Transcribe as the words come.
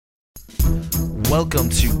Welcome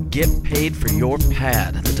to Get Paid for Your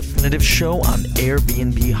Pad, the definitive show on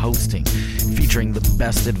Airbnb hosting, featuring the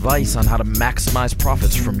best advice on how to maximize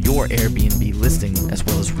profits from your Airbnb listing, as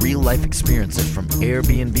well as real-life experiences from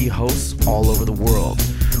Airbnb hosts all over the world.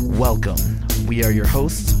 Welcome. We are your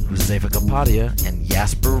hosts, Josefa Kapadia and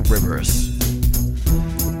Jasper Rivers.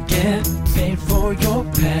 Get paid for your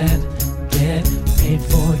pad. Get paid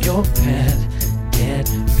for your pad. Get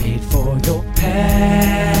paid for your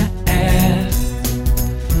pad.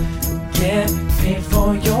 Get paid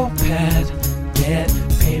for your pad. Get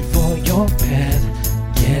paid for your pad.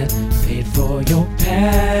 Get paid for your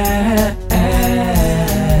pad.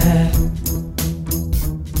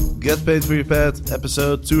 Get Paid for Your Pad,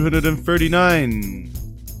 episode 239.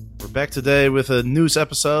 We're back today with a news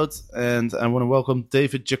episode, and I want to welcome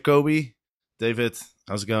David Jacoby. David,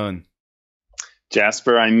 how's it going?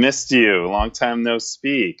 Jasper, I missed you. Long time no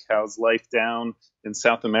speak. How's life down in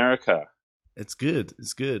South America? It's good.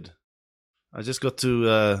 It's good. I just got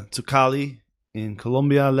to Cali in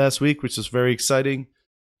Colombia last week, which was very exciting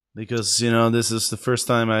because this is the first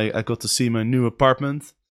time I got to see my new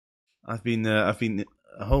apartment. I've been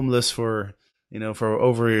homeless for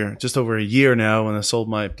just over a year now when I sold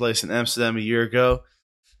my place in Amsterdam a year ago.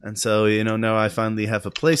 And so, now I finally have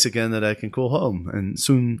a place again that I can call home. And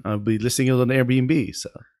soon I'll be listing it on Airbnb. So,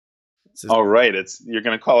 all right. You're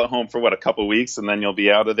going to call it home for a couple weeks, and then you'll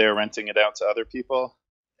be out of there renting it out to other people?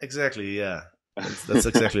 Exactly, yeah. That's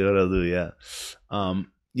exactly what I'll do, yeah.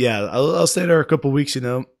 I'll stay there a couple weeks,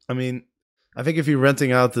 I mean, I think if you're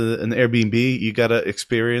renting out an Airbnb, you got to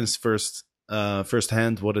experience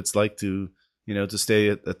firsthand what it's like to stay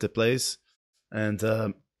at the place.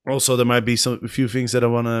 And also, there might be a few things that I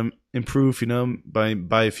want to improve,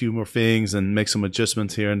 buy a few more things and make some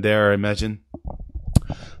adjustments here and there, I imagine.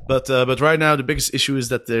 But right now, the biggest issue is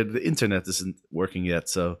that the internet isn't working yet.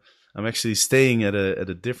 So I'm actually staying at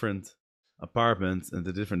a different apartment and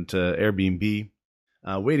a different Airbnb,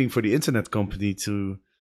 waiting for the internet company to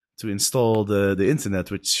install the internet,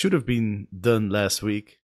 which should have been done last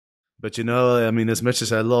week. But I mean, as much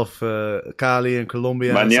as I love Cali and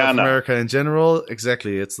Colombia and South America in general,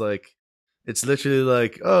 exactly, it's literally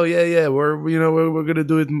like, oh yeah, we're gonna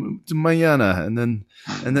do it to mañana, and then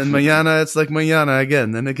mañana it's like mañana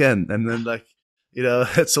again and again, and then like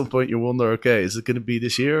at some point you wonder, okay, is it gonna be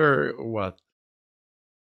this year or what?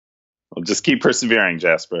 Well, just keep persevering,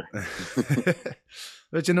 Jasper.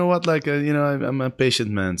 But you know what? Like I'm a patient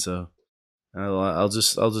man, so I'll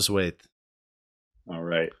just wait. All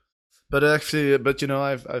right. But actually,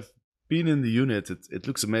 I've been in the unit. It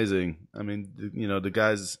looks amazing. I mean, the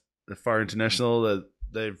guys at Far International,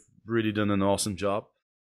 they've really done an awesome job.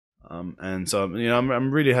 And so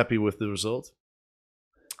I'm really happy with the result.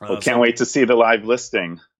 Well, can't wait to see the live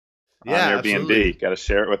listing on Airbnb. Absolutely. Got to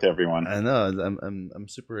share it with everyone. I know. I'm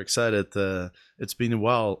super excited. It's been a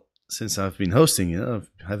while since I've been hosting. I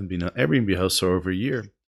haven't been an Airbnb host for over a year,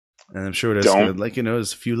 and I'm sure there's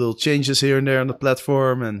there's a few little changes here and there on the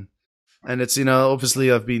platform, and it's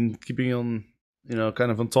obviously I've been keeping on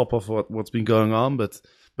kind of on top of what's been going on, but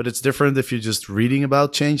it's different if you're just reading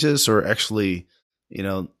about changes or actually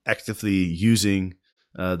actively using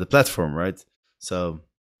the platform, right? So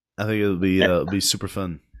I think it'll be super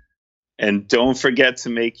fun. And don't forget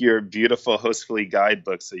to make your beautiful Hostfully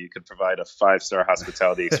guidebook so you could provide a 5-star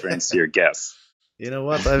hospitality experience to your guests. You know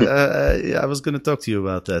what? I was going to talk to you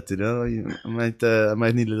about that. I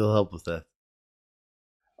might need a little help with that.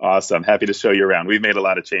 Awesome. Happy to show you around. We've made a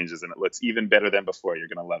lot of changes, and it looks even better than before. You're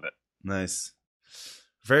going to love it. Nice.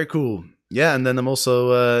 Very cool. Yeah, and then I'm also,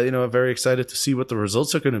 very excited to see what the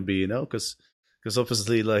results are going to be, because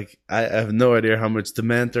obviously, like, I have no idea how much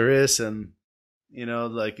demand there is, and you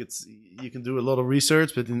can do a lot of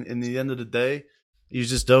research, but in the end of the day, you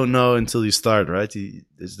just don't know until you start, right?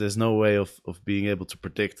 There's no way of being able to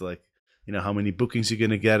predict, like, how many bookings you're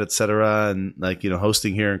going to get, etc. And like,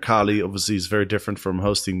 hosting here in Cali obviously is very different from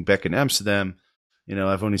hosting back in Amsterdam.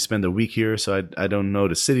 I've only spent a week here, so I don't know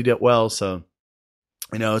the city that well. So,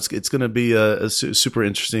 it's going to be a super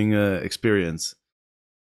interesting experience.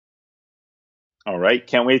 All right.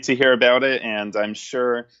 Can't wait to hear about it. And I'm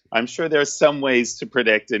sure there's some ways to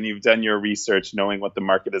predict, and you've done your research knowing what the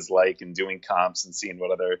market is like and doing comps and seeing what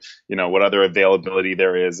other availability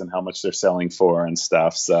there is and how much they're selling for and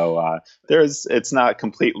stuff. So it's not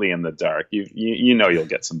completely in the dark. You'll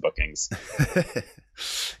get some bookings.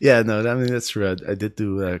 Yeah, no, I mean, that's true. I did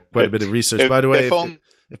do quite a bit of research. By the way,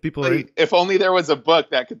 if only there was a book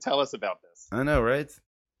that could tell us about this. I know, right?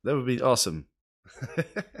 That would be awesome.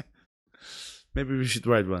 Maybe we should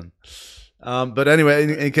write one. But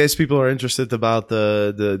anyway, in case people are interested about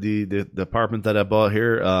the apartment that I bought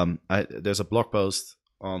here, there's a blog post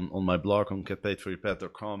on my blog on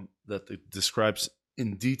getpaidforyourpet.com that it describes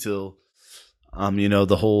in detail, my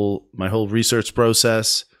whole research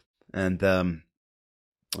process, and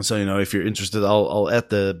so if you're interested, I'll add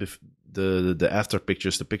the after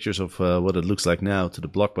pictures, the pictures of what it looks like now to the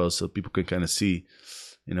blog post, so people can kind of see,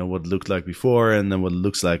 what it looked like before and then what it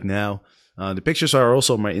looks like now. The pictures are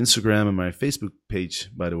also on my Instagram and my Facebook page,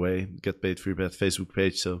 by the way, Get Paid For Your Pet Facebook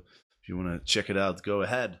page. So if you want to check it out, go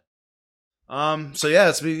ahead. So yeah,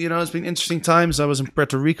 it's been interesting times. I was in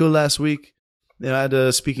Puerto Rico last week. I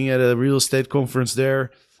had speaking at a real estate conference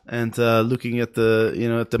there, and looking at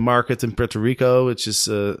the market in Puerto Rico, which is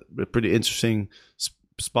a pretty interesting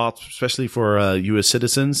spot, especially for U.S.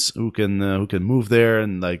 citizens who can move there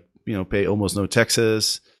and pay almost no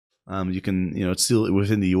taxes. You can, it's still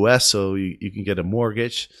within the U.S., so you can get a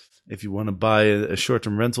mortgage if you want to buy a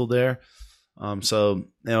short-term rental there. So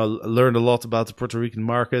I learned a lot about the Puerto Rican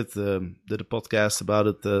market. Did a podcast about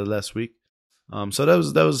it last week. So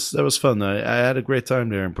that was fun. I had a great time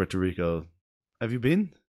there in Puerto Rico. Have you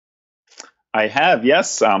been? I have,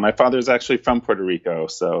 yes. My father's actually from Puerto Rico,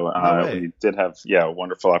 so we did have a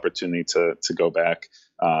wonderful opportunity to go back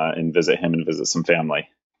and visit him and visit some family.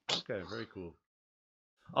 Okay, very cool.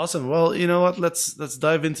 Awesome. Well, you know what? Let's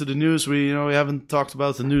dive into the news. We haven't talked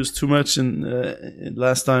about the news too much, and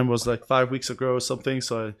last time was like 5 weeks ago or something.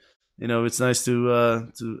 So it's nice to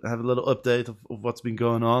have a little update of what's been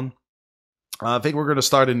going on. I think we're going to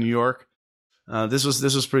start in New York. This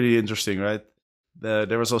was pretty interesting, right?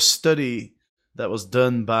 There was a study that was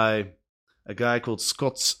done by a guy called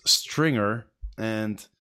Scott Stringer, and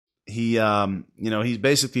he's trying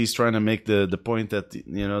to make the point that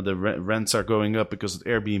the rents are going up because of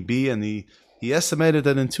Airbnb, and he estimated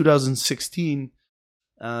that in 2016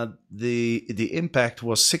 the impact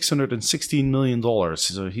was $616 million.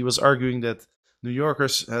 So he was arguing that New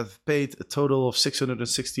Yorkers have paid a total of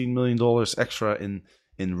 $616 million extra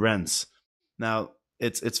in rents. Now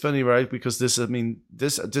it's funny, right? Because this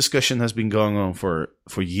discussion has been going on for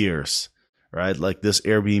years. Right, like this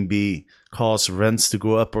Airbnb cause rents to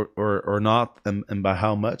go up or not, and by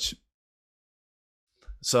how much.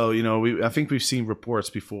 So I think we've seen reports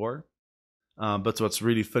before, but what's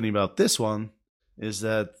really funny about this one is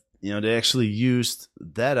that they actually used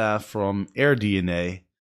data from AirDNA,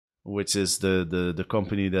 which is the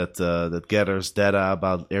company that gathers data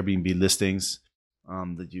about Airbnb listings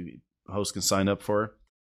that you hosts can sign up for,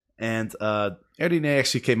 and AirDNA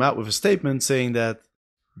actually came out with a statement saying that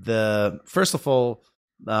first of all,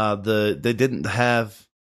 they didn't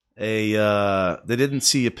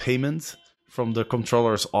see a payment from the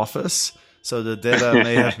controller's office, so the data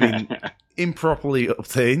may have been improperly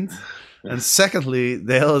obtained. And secondly,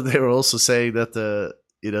 they were also saying that that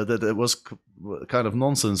it was kind of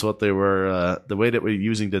nonsense what they were the way that we're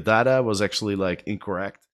using the data was actually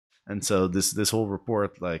incorrect, and so this whole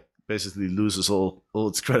report basically loses all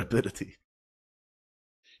its credibility.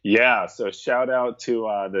 Yeah, so shout out to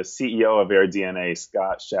the CEO of AirDNA,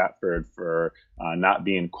 Scott Shatford, for not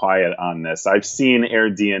being quiet on this. I've seen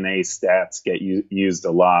AirDNA stats get used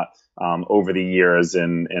a lot over the years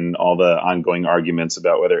in all the ongoing arguments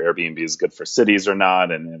about whether Airbnb is good for cities or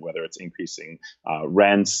not, and whether it's increasing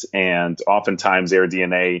rents. And oftentimes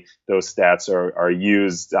AirDNA, those stats are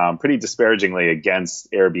used pretty disparagingly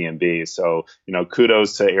against Airbnb. So,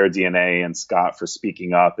 kudos to AirDNA and Scott for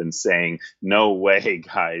speaking up and saying, no way,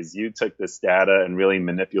 guys, you took this data and really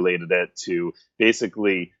manipulated it to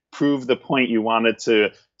basically prove the point you wanted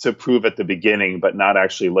to prove at the beginning, but not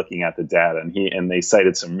actually looking at the data. And they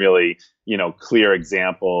cited some really, clear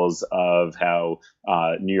examples of how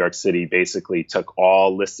New York City basically took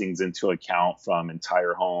all listings into account, from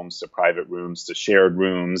entire homes to private rooms to shared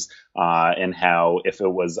rooms, and how if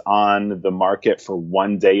it was on the market for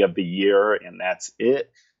one day of the year and that's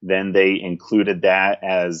it, then they included that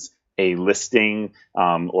as a listing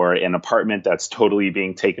or an apartment that's totally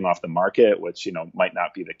being taken off the market, which might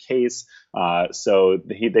not be the case. So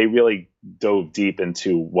they really dove deep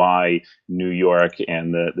into why New York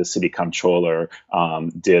and the city comptroller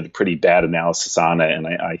did pretty bad analysis on it. And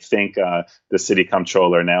I think the city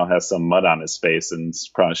comptroller now has some mud on his face and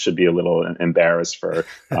probably should be a little embarrassed for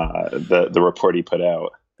the report he put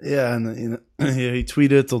out. Yeah, and he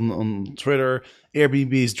tweeted on Twitter,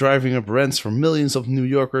 Airbnb is driving up rents for millions of New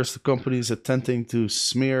Yorkers. The company is attempting to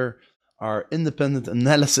smear our independent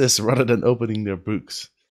analysis rather than opening their books.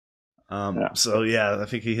 So yeah, I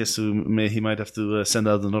think he might have to send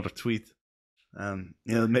out another tweet,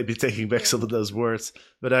 maybe taking back some of those words.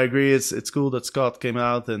 But I agree, it's cool that Scott came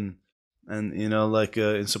out and and like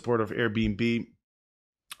in support of Airbnb.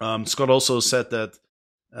 Scott also said that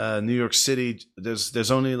New York City,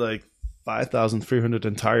 there's only like 5,300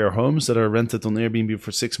 entire homes that are rented on Airbnb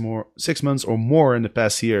for 6 months or more in the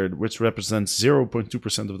past year, which represents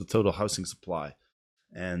 0.2% of the total housing supply.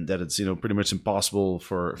 And that it's pretty much impossible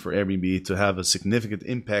for Airbnb to have a significant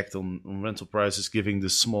impact on rental prices, giving the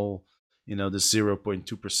small, the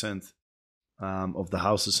 0.2% of the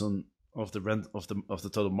houses of the rent of the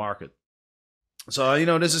total market. So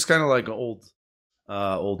this is kind of like old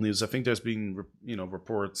news. I think there's been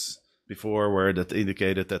reports before where that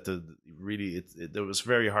indicated that it was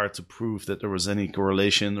very hard to prove that there was any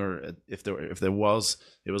correlation, or if there was,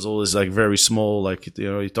 it was always like very small, like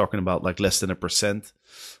you're talking about like less than 1%.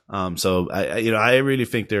 So I really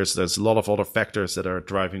think there's a lot of other factors that are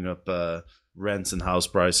driving up rents and house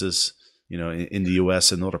prices, in the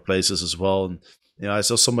US and other places as well. And I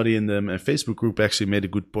saw somebody in the Facebook group actually made a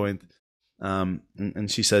good point. And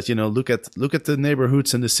she said, look at the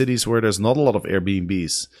neighborhoods in the cities where there's not a lot of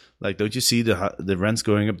Airbnbs. Like, don't you see the rents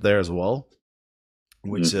going up there as well?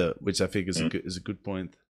 Which I think is a good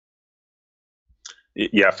point.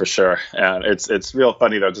 Yeah, for sure. And it's real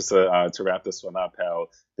funny though, just to wrap this one up, how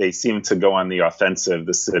they seem to go on the offensive,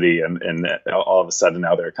 the city, and all of a sudden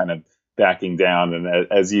now they're kind of backing down. And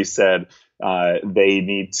as you said, they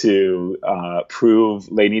need to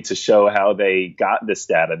they need to show how they got this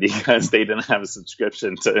data, because they didn't have a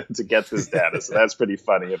subscription to get this data. So that's pretty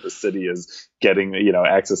funny if the city is getting,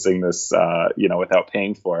 accessing this, without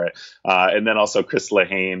paying for it. And then also Chris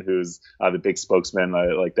Lehane, who's the big spokesman,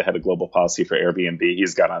 like the head of global policy for Airbnb,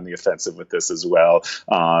 he's got on the offensive with this as well.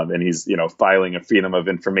 And he's, filing a Freedom of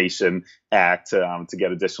Information Act to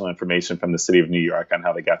get additional information from the city of New York on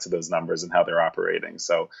how they got to those numbers and how they're operating.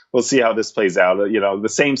 So we'll see how this plays out. The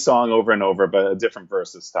same song over and over, but a different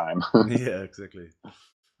verse this time. Yeah, exactly.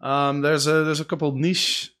 There's a couple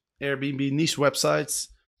niche Airbnb niche websites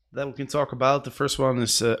that we can talk about. The first one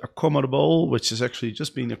is Accommodable, which is actually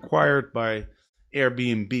just being acquired by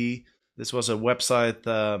Airbnb. This was a website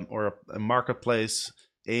or a marketplace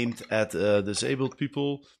aimed at disabled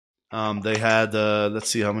people. They had let's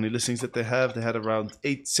see how many listings that they have. They had around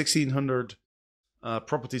 1,600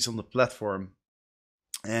 properties on the platform.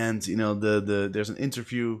 And there's an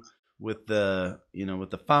interview with the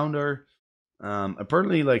founder.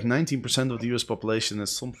 Apparently, like 19% of the U.S. population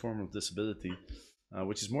has some form of disability,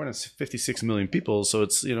 which is more than 56 million people. So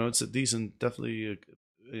it's it's a decent, definitely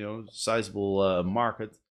sizable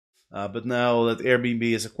market. But now that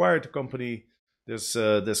Airbnb has acquired the company, there's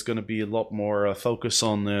going to be a lot more focus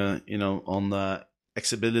on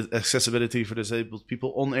accessibility for disabled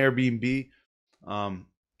people on Airbnb.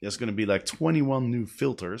 There's going to be like 21 new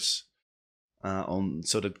filters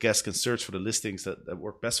so that guests can search for the listings that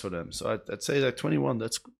work best for them. So I'd say like 21.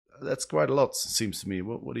 That's quite a lot, seems to me.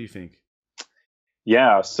 What do you think?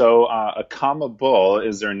 Yeah, so Accommodable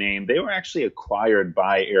is their name. They were actually acquired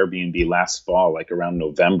by Airbnb last fall, like around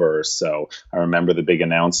November or so. I remember the big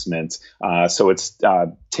announcement. So it's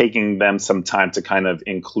taking them some time to kind of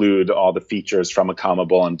include all the features from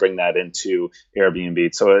Accommodable and bring that into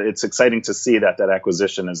Airbnb. So it's exciting to see that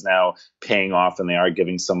acquisition is now paying off, and they are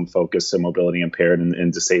giving some focus to mobility impaired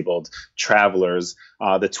and disabled travelers.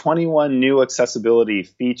 The 21 new accessibility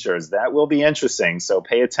features, that will be interesting. So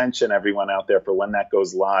pay attention, everyone out there, for when that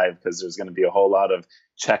goes live, because there's going to be a whole lot of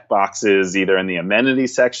check boxes either in the amenity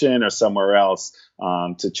section or somewhere else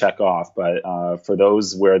to check off. But for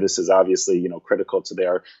those where this is obviously critical to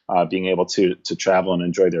their being able to travel and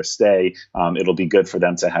enjoy their stay, it'll be good for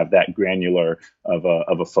them to have that granular of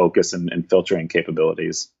a focus and filtering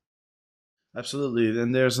capabilities. Absolutely.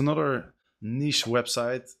 And there's another niche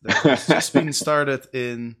website that has just been started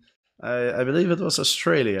in, I believe it was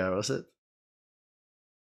Australia, was it?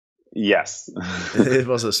 Yes. It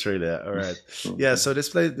was Australia. All right. Yeah, so this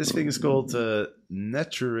thing is called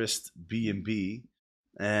Naturist B&B.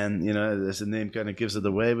 And, as the name kind of gives it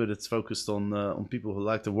away, but it's focused on people who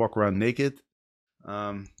like to walk around naked.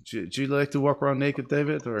 Do you like to walk around naked,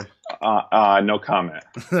 David? Or no comment.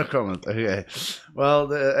 No comment. Okay.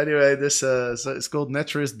 Well, anyway, this so it's called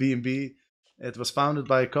Naturist B&B. It was founded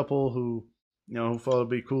by a couple who thought it'd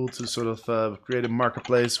be cool to sort of create a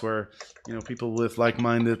marketplace where people with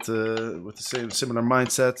like-minded, with the same similar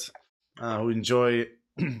mindset, who enjoy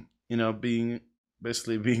being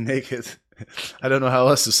naked. I don't know how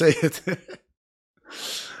else to say it.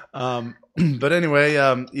 But anyway,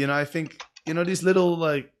 I think these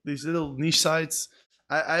little niche sites.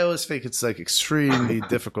 I always think it's like extremely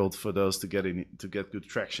difficult for those to get good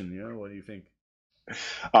traction. What do you think?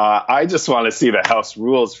 I just want to see the house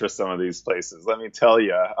rules for some of these places. Let me tell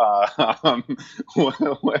you,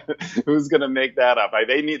 who's going to make that up?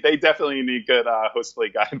 They definitely need good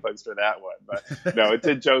Hostfully guidebooks for that one. But no, it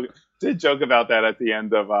did joke about that at the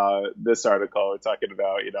end of this article. We're talking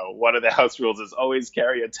about, one of the house rules is always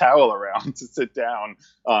carry a towel around to sit down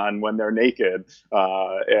on when they're naked.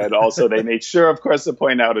 And also they made sure, of course, to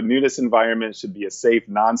point out a nudist environment should be a safe,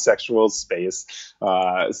 non-sexual space.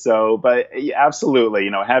 But yeah, absolutely,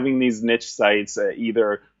 having these niche sites,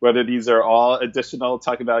 either whether these are all additional,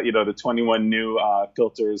 talk about, the 21 new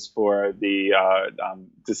filters for the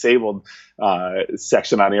disabled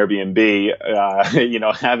section on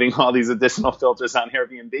Airbnb, having all these additional filters on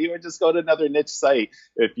Airbnb, or just go to another niche site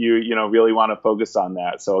if you, really want to focus on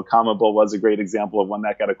that. So Comable was a great example of one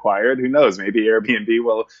that got acquired. Who knows? Maybe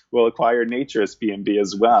Airbnb will acquire Nature's B&B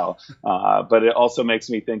as well. But it also makes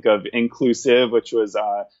me think of Inclusive, which was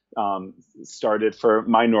started for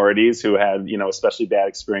minorities who had, especially bad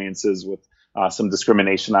experiences with some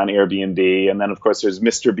discrimination on Airbnb. And then, of course, there's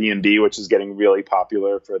Mr. B&B, which is getting really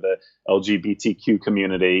popular for the LGBTQ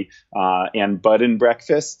community, and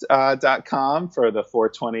budandbreakfast.com for the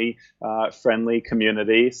 420 friendly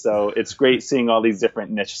community. So it's great seeing all these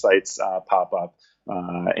different niche sites pop up.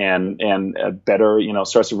 And a better,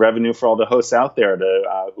 source of revenue for all the hosts out there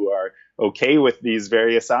who are okay with these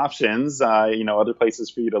various options, other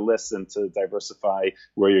places for you to list and to diversify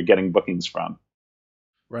where you're getting bookings from.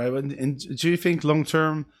 Right. And do you think long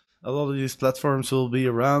term a lot of these platforms will be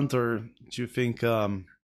around, or do you think some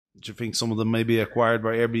of them may be acquired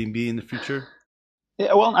by Airbnb in the future?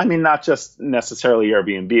 Yeah, well, I mean, not just necessarily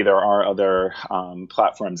Airbnb. There are other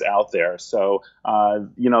platforms out there. So,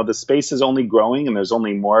 the space is only growing, and there's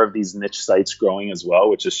only more of these niche sites growing as well,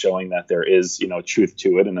 which is showing that there is, truth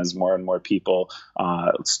to it. And as more and more people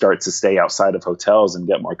start to stay outside of hotels and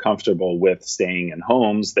get more comfortable with staying in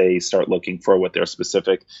homes, they start looking for what their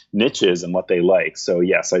specific niche is and what they like. So,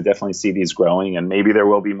 yes, I definitely see these growing, and maybe there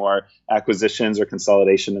will be more acquisitions or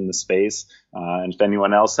consolidation in the space. And if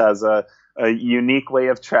anyone else has a unique way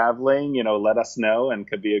of traveling, let us know, and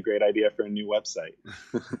could be a great idea for a new website.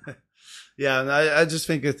 Yeah, and I just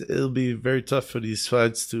think it'll be very tough for these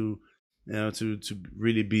sites to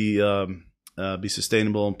really be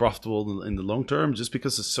sustainable and profitable in the long term, just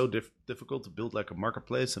because it's so difficult to build like a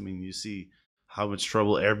marketplace. I mean, you see how much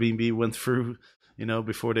trouble Airbnb went through,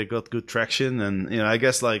 before they got good traction, and I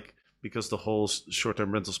guess like because the whole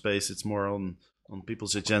short-term rental space, it's more on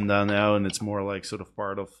people's agenda now, and it's more like sort of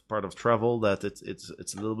part of travel, that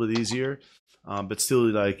it's a little bit easier, but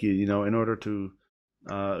still, like in order to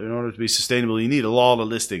be sustainable, you need a lot of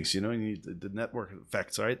listings. You need the network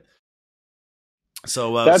effects, right?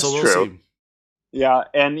 So that's so we'll true. see. Yeah,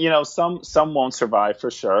 and some won't survive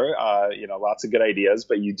for sure. Lots of good ideas,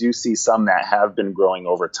 but you do see some that have been growing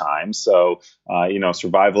over time. So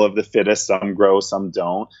survival of the fittest. Some grow, some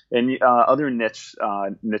don't. And other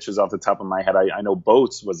niches off the top of my head, I know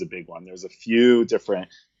boats was a big one. There's a few different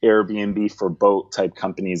Airbnb for boat type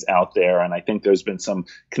companies out there, and I think there's been some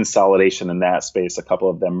consolidation in that space. A couple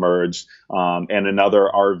of them merged, and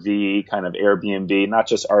another RV kind of Airbnb, not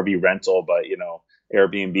just RV rental, but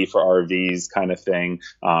Airbnb for RVs kind of thing,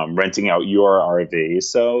 renting out your RV.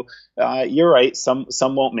 So you're right. Some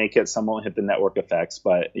won't make it. Some won't hit the network effects,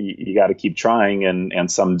 but you got to keep trying, and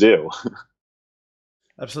some do.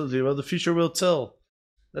 Absolutely. Well, the future will tell.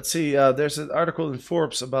 Let's see. There's an article in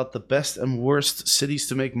Forbes about the best and worst cities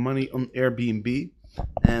to make money on Airbnb.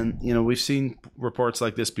 And, we've seen reports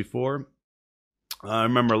like this before. I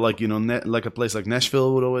remember like a place like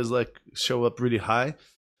Nashville would always like show up really high.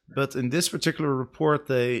 But in this particular report,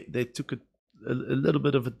 they took a little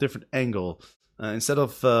bit of a different angle. Instead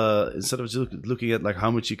of just looking at like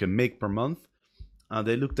how much you can make per month,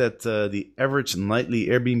 they looked at the average nightly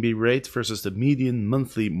Airbnb rate versus the median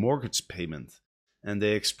monthly mortgage payment, and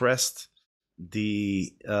they expressed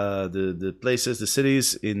the places, the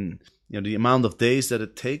cities in the amount of days that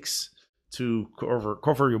it takes to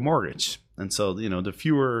cover your mortgage. And so the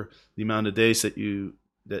fewer the amount of days that you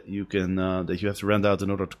have to rent out in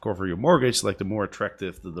order to cover your mortgage, like the more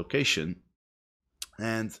attractive the location.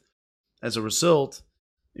 And as a result,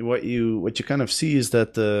 what you kind of see is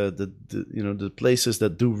that the places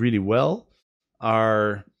that do really well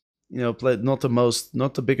are not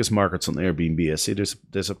the biggest markets on Airbnb. I see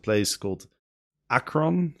there's a place called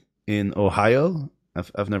Akron in Ohio.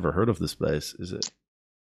 I've never heard of this place. Is it?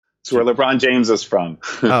 It's where LeBron James is from.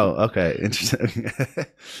 Oh, okay, interesting.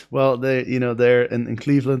 Well, they're in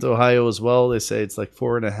Cleveland, Ohio as well. They say it's like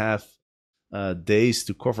 4.5 days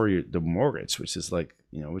to cover the mortgage, which is like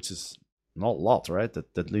which is not a lot, right?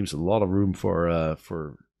 That leaves a lot of room for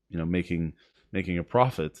making a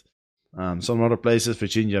profit. Some other places: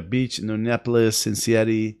 Virginia Beach, Indianapolis,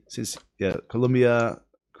 Cincinnati, Columbia,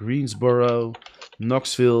 Greensboro,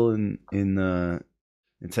 Knoxville in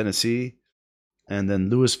Tennessee, and then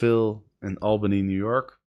Louisville and Albany, New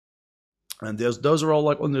York. And those are all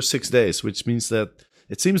like under 6 days, which means that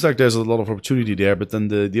it seems like there's a lot of opportunity there. But then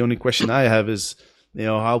the only question I have is,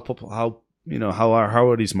 how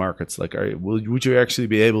are these markets? Like, would you actually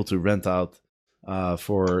be able to rent out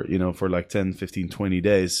for like 10, 15, 20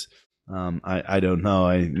 days? I don't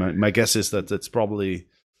know. My guess is that it's probably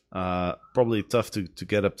tough to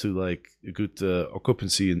get up to like a good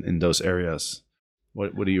occupancy in those areas.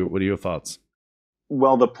 What are your thoughts?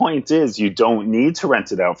 Well, the point is you don't need to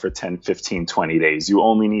rent it out for 10, 15, 20 days. You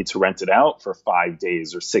only need to rent it out for 5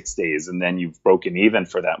 days or 6 days, and then you've broken even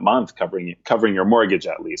for that month, covering your mortgage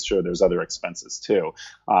at least. Sure, there's other expenses too.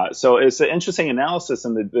 So it's an interesting analysis,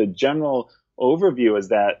 and the general overview is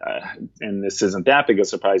that, and this isn't that big a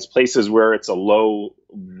surprise, places where it's a low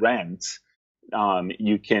rent,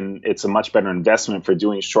 it's a much better investment for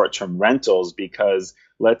doing short-term rentals, because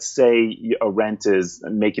let's say a rent is,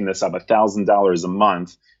 making this up, $1,000 a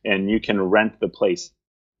month, and you can rent the place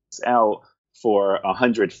out for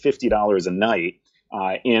 $150 a night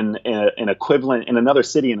in another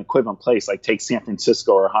city, an equivalent place, like take San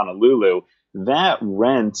Francisco or Honolulu. That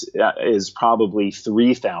rent is probably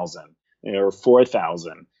 $3,000 or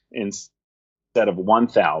 $4,000 instead of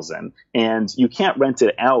 $1,000, and you can't rent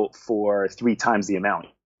it out for 3 times the amount,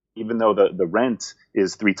 even though the rent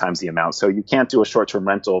is 3 times the amount. So you can't do a short-term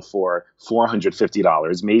rental for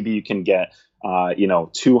 $450. Maybe you can get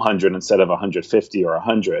 200 instead of 150 or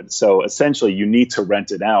 100. So essentially, you need to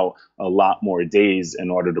rent it out a lot more days in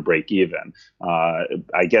order to break even.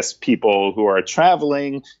 I guess people who are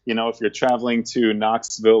traveling, if you're traveling to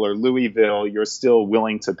Knoxville or Louisville, you're still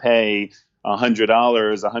willing to pay $100,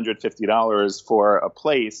 $150 for a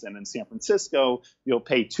place, and in San Francisco you'll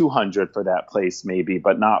pay $200 for that place maybe,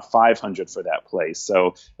 but not $500 for that place.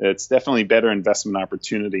 So it's definitely better investment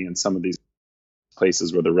opportunity in some of these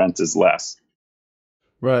places where the rent is less.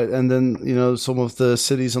 Right, and then some of the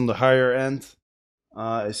cities on the higher end.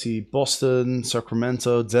 I see Boston,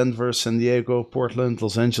 Sacramento, Denver, San Diego, Portland,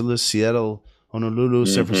 Los Angeles, Seattle, Honolulu,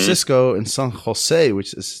 San Francisco, and San Jose,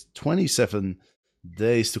 which is 27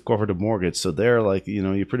 days to cover the mortgage. So there, like,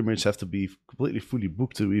 you pretty much have to be completely fully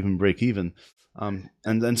booked to even break even.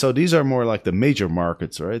 And so these are more like the major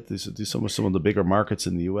markets, right? These are some of the bigger markets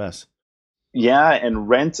in the US. Yeah, and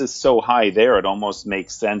rent is so high there, it almost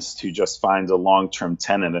makes sense to just find a long-term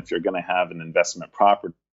tenant if you're going to have an investment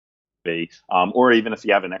property. Or even if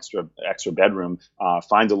you have an extra bedroom,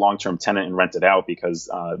 find a long-term tenant and rent it out, because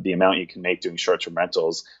the amount you can make doing short-term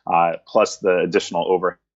rentals, plus the additional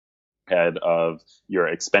overhead of your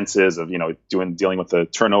expenses of dealing with the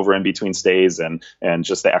turnover in between stays and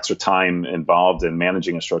just the extra time involved in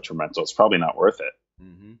managing a short-term rental, it's probably not worth it.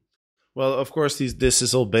 Mm-hmm. Well, of course, this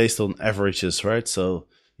is all based on averages, right? So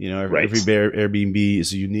Right. every Airbnb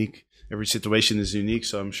is unique, every situation is unique.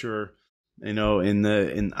 So I'm sure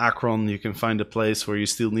in Akron you can find a place where you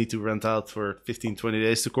still need to rent out for 15, 20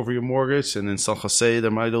 days to cover your mortgage, and in San Jose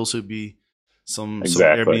there might also be some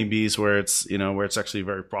Airbnbs where it's actually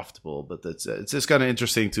very profitable. But it's just kind of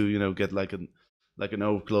interesting to get like an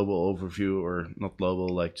global overview, or not global,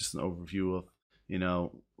 like just an overview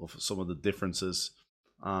of some of the differences.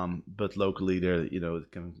 But locally there,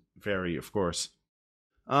 it can vary, of course.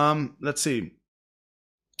 Let's see.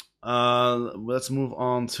 Let's move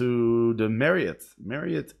on to the Marriott.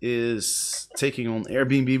 Marriott is taking on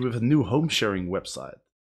Airbnb with a new home sharing website.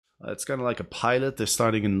 It's kind of like a pilot. They're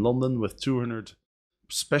starting in London with 200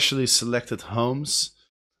 specially selected homes.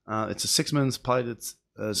 It's a 6-month pilot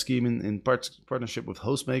scheme in partnership with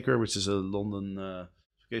Hostmaker, which is a London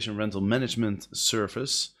vacation rental management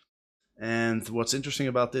service. And what's interesting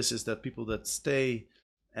about this is that people that stay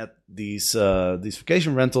at these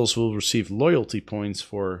vacation rentals will receive loyalty points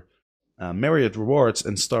for Marriott Rewards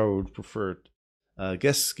and Starwood Preferred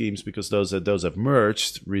guest schemes, because those have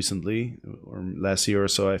merged recently, or last year or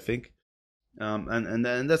so, I think. And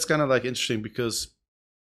that's kind of like interesting, because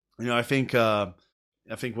I think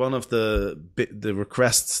one of the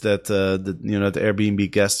requests that the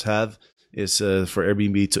Airbnb guests have is for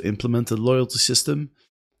Airbnb to implement a loyalty system.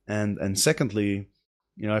 And secondly,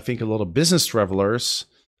 I think a lot of business travelers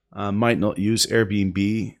might not use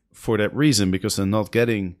Airbnb for that reason, because they're not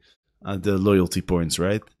getting the loyalty points,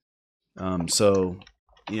 right? So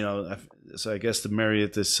I guess the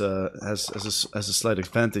Marriott has a slight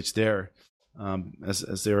advantage there,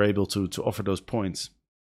 as they're able to offer those points.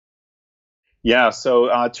 Yeah,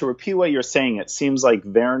 so to repeat what you're saying, it seems like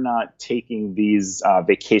they're not taking these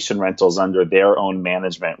vacation rentals under their own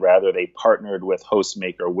management. Rather, they partnered with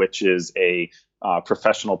HostMaker, which is a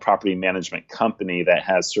professional property management company that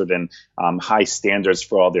has certain high standards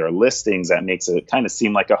for all their listings. That makes it kind of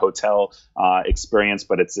seem like a hotel experience,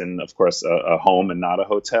 but it's in, of course, a home and not a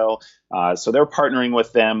hotel. So they're partnering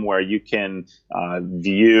with them where you can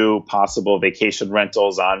view possible vacation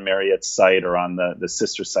rentals on Marriott's site or on the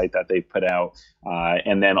sister site that they put out,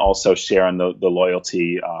 and then also share in the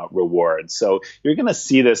loyalty rewards. So you're going to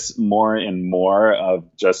see this more and more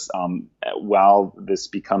of just while this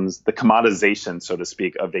becomes the commodization, so to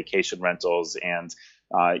speak, of vacation rentals. And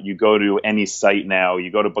you go to any site now,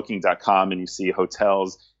 you go to booking.com and you see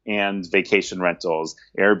hotels and vacation rentals.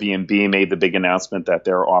 Airbnb made the big announcement that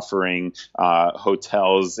they're offering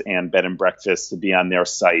hotels and bed and breakfast to be on their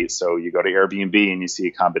site. So you go to Airbnb and you see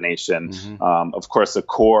a combination. Mm-hmm. Of course,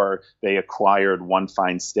 Accor, they acquired One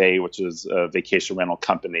Fine Stay, which is a vacation rental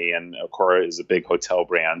company, and Accor is a big hotel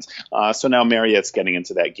brand. So now Marriott's getting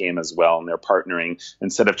into that game as well, and they're partnering.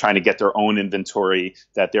 Instead of trying to get their own inventory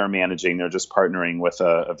that they're managing, they're just partnering with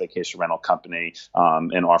a vacation rental company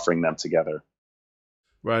and offering them together.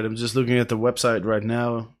 Right, I'm just looking at the website right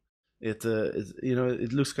now. It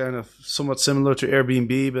looks kind of somewhat similar to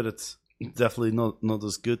Airbnb, but it's definitely not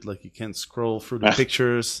as good. Like, you can't scroll through the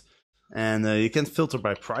pictures, and you can't filter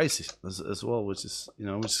by price as well, which is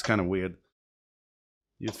kind of weird.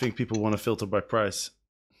 You'd think people want to filter by price.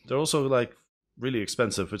 They're also like really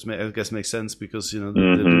expensive, which I guess makes sense because they're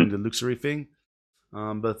doing the luxury thing.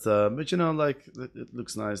 But it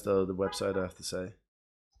looks nice though, the website, I have to say.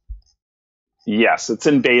 Yes, it's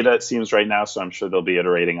in beta, it seems, right now, so I'm sure they'll be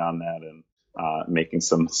iterating on that and making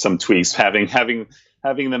some tweaks, having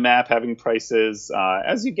the map, having prices.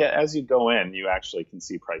 As you go in, you actually can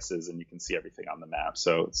see prices and you can see everything on the map.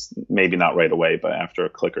 So it's maybe not right away, but after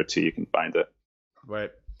a click or two, you can find it.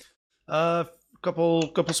 Right.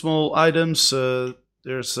 Couple small items.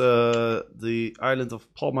 There's the island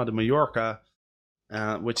of Palma de Mallorca,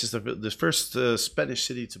 which is the first Spanish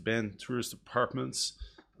city to ban tourist apartments.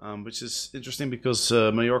 Which is interesting because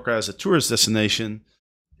Mallorca is a tourist destination,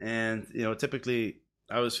 and typically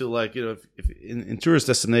I always feel like if in tourist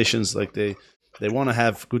destinations, like they want to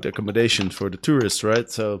have good accommodation for the tourists, right?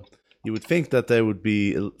 So you would think that they would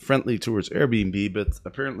be friendly towards Airbnb, but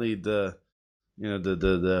apparently the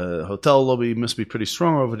hotel lobby must be pretty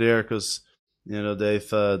strong over there because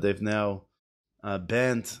they've now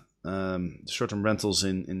banned short-term rentals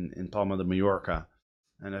in Palma de Mallorca,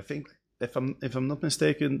 and I think. If I'm not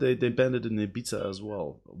mistaken, they banned it in Ibiza as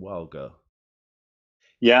well a while ago.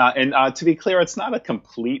 Yeah, and to be clear, it's not a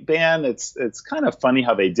complete ban. It's kind of funny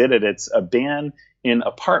how they did it. It's a ban in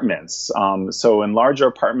apartments. So in larger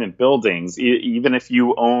apartment buildings, even if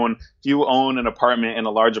you own an apartment in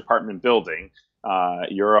a large apartment building,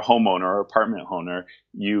 you're a homeowner or apartment owner,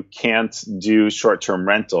 you can't do short-term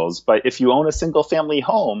rentals. But if you own a single-family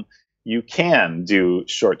home, you can do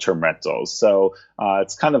short-term rentals. So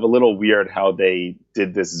it's kind of a little weird how they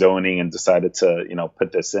did this zoning and decided to,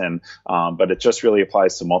 put this in. But it just really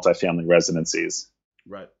applies to multifamily residencies.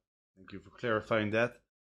 Right. Thank you for clarifying that.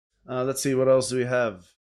 Let's see, what else do we have?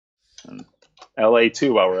 LA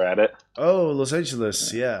too, while we're at it. Oh, Los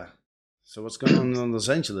Angeles, yeah. So what's going on in Los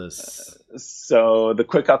Angeles? So the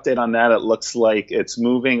quick update on that, it looks like it's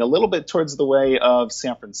moving a little bit towards the way of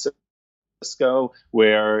San Francisco,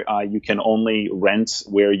 where you can only rent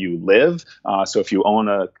where you live. So if you own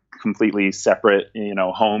a completely separate,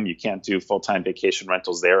 home, you can't do full-time vacation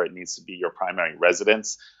rentals there. It needs to be your primary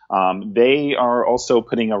residence. They are also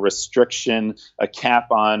putting a restriction, a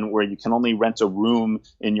cap on where you can only rent a room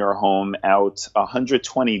in your home out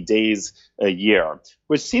 120 days a year,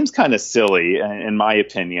 which seems kind of silly in my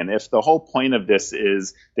opinion. If the whole point of this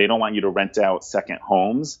is they don't want you to rent out second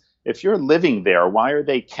homes, if you're living there, why are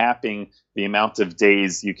they capping the amount of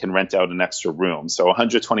days you can rent out an extra room? So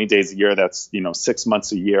 120 days a year, that's 6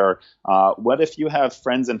 months a year. What if you have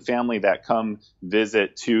friends and family that come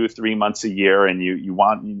visit 2-3 months a year and you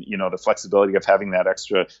want the flexibility of having that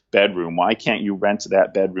extra bedroom? Why can't you rent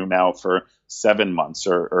that bedroom out for 7 months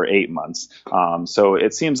or 8 months? So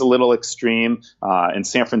it seems a little extreme. In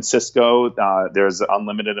San Francisco, there's an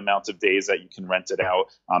unlimited amount of days that you can rent it out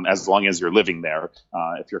as long as you're living there.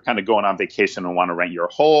 If you're kind of going on vacation and want to rent your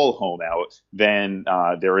whole home out, then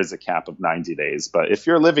there is a cap of 90 days. But if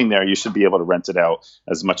you're living there, you should be able to rent it out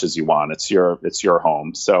as much as you want. It's your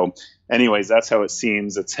home. So anyways, that's how it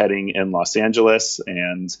seems it's heading in Los Angeles.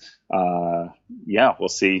 And we'll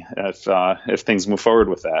see if things move forward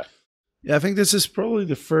with that. Yeah, I think this is probably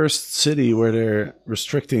the first city where they're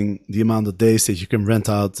restricting the amount of days that you can rent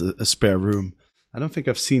out a spare room. I don't think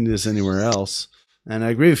I've seen this anywhere else. And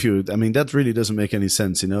I agree with you. I mean, that really doesn't make any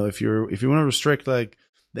sense. If you want to restrict like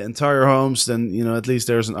the entire homes, then at least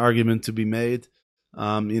there's an argument to be made.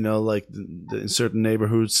 Like in certain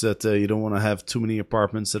neighborhoods that you don't want to have too many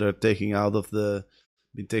apartments that are taking out of the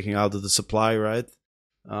supply, right?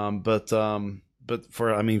 But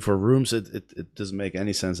for rooms, it doesn't make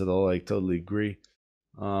any sense at all. I totally agree.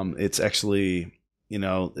 It's actually,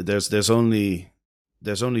 there's only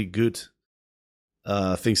good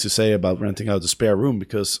things to say about renting out a spare room,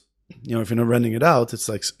 because if you're not renting it out, it's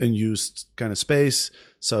like unused kind of space.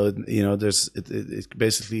 So it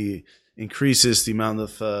basically increases the amount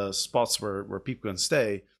of spots where people can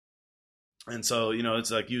stay. And so,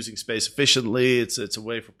 it's like using space efficiently. It's a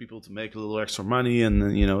way for people to make a little extra money and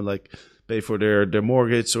then, like pay for their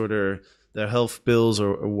mortgage or their health bills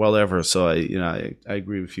or whatever. So I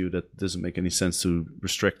agree with you that it doesn't make any sense to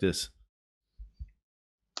restrict this.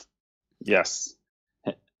 Yes.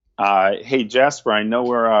 Hey, Jasper, I know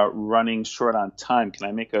we're running short on time. Can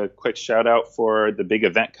I make a quick shout out for the big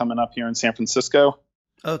event coming up here in San Francisco?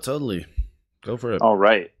 Oh, totally. Go for it. All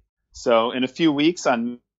right. So in a few weeks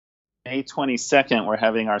on May 22nd, we're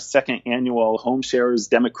having our second annual Home Sharers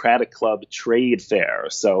Democratic Club Trade Fair.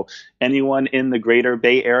 So anyone in the greater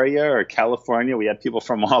Bay Area or California, we had people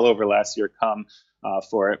from all over last year come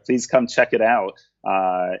for it. Please come check it out.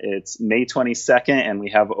 It's May 22nd, and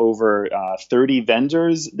we have over 30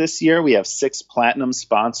 vendors this year. We have 6 platinum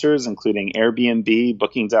sponsors, including Airbnb,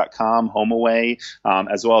 Booking.com, HomeAway,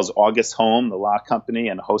 as well as August Home, the law company,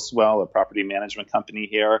 and Hostwell, a property management company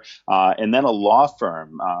here, and then a law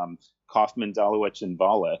firm, Kaufman, Dalowitz, and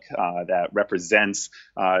Volek, that represents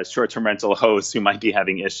short-term rental hosts who might be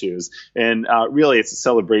having issues. And really, it's a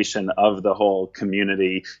celebration of the whole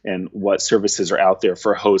community and what services are out there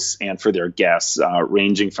for hosts and for their guests,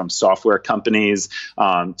 ranging from software companies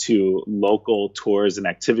to local tours and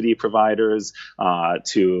activity providers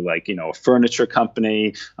to a furniture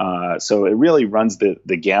company. So it really runs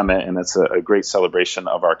the gamut, and it's a great celebration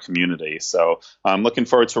of our community. So I'm looking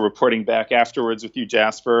forward to reporting back afterwards with you,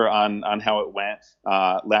 Jasper, on how it went.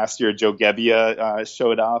 Last year, Joe Gebbia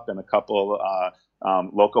showed up, and a couple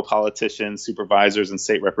local politicians, supervisors, and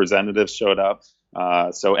state representatives showed up.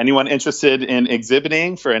 So anyone interested in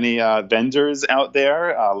exhibiting, for any vendors out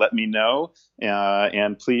there, let me know.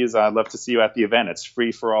 And please, I'd love to see you at the event. It's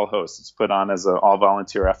free for all hosts. It's put on as an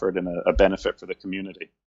all-volunteer effort and a benefit for the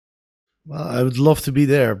community. Well, I would love to be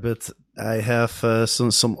there, but I have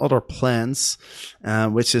some other plans,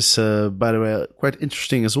 which is, by the way, quite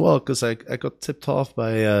interesting as well, because I got tipped off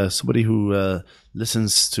by somebody who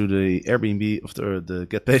listens to the Airbnb of the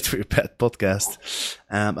Get Paid for Your Pet podcast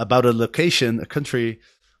about a location, a country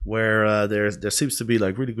where there seems to be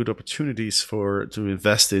like really good opportunities to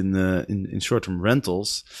invest in short-term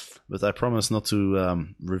rentals. But I promise not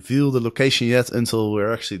to reveal the location yet until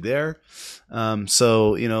we're actually there.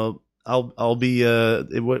 So I'll be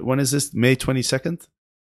when is this? May 22nd?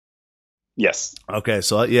 Yes. Okay,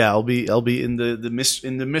 so I'll be in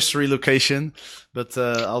the mystery location, but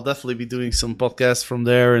I'll definitely be doing some podcasts from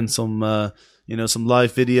there and some some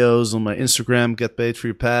live videos on my Instagram, Get Paid for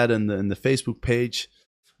Your Pad, and the Facebook page.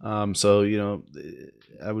 So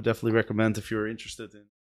I would definitely recommend, if you're interested in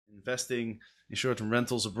investing in short-term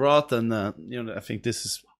rentals abroad, then I think this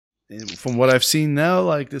is, from what I've seen now,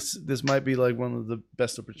 like this might be like one of the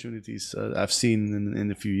best opportunities I've seen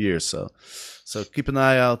in a few years. So keep an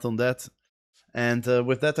eye out on that. And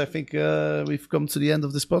with that, I think we've come to the end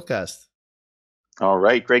of this podcast. All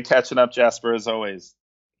right. Great catching up, Jasper, as always.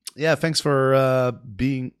 Yeah, thanks for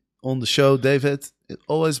being on the show, David. It's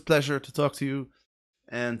always a pleasure to talk to you.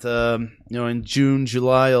 And in June,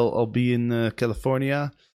 July, I'll be in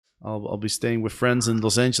California. I'll be staying with friends in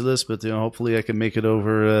Los Angeles, but hopefully I can make it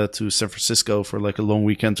over to San Francisco for like a long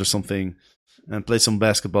weekend or something, and play some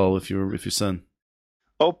basketball with your son.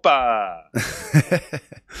 Opa!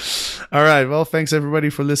 All right. Well, thanks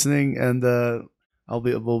everybody for listening, and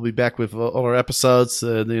we'll be back with other episodes.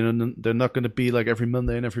 They're not going to be like every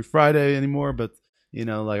Monday and every Friday anymore, but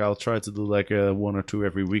I'll try to do like 1 or 2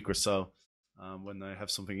 every week or so when I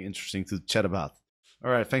have something interesting to chat about.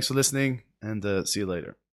 All right. Thanks for listening, and see you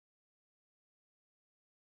later.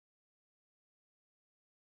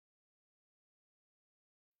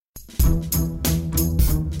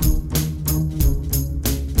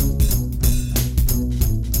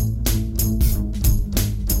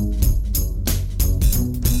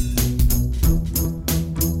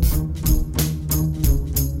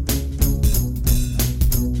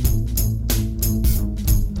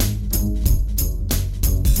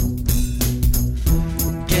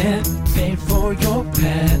 Get paid for your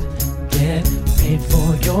pet. Get paid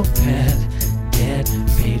for your pet. Get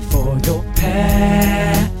paid for your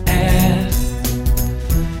pet.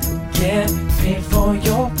 Get paid for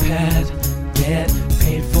your pet. Get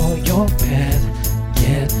paid for your pet.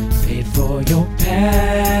 Get paid for your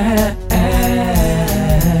pet.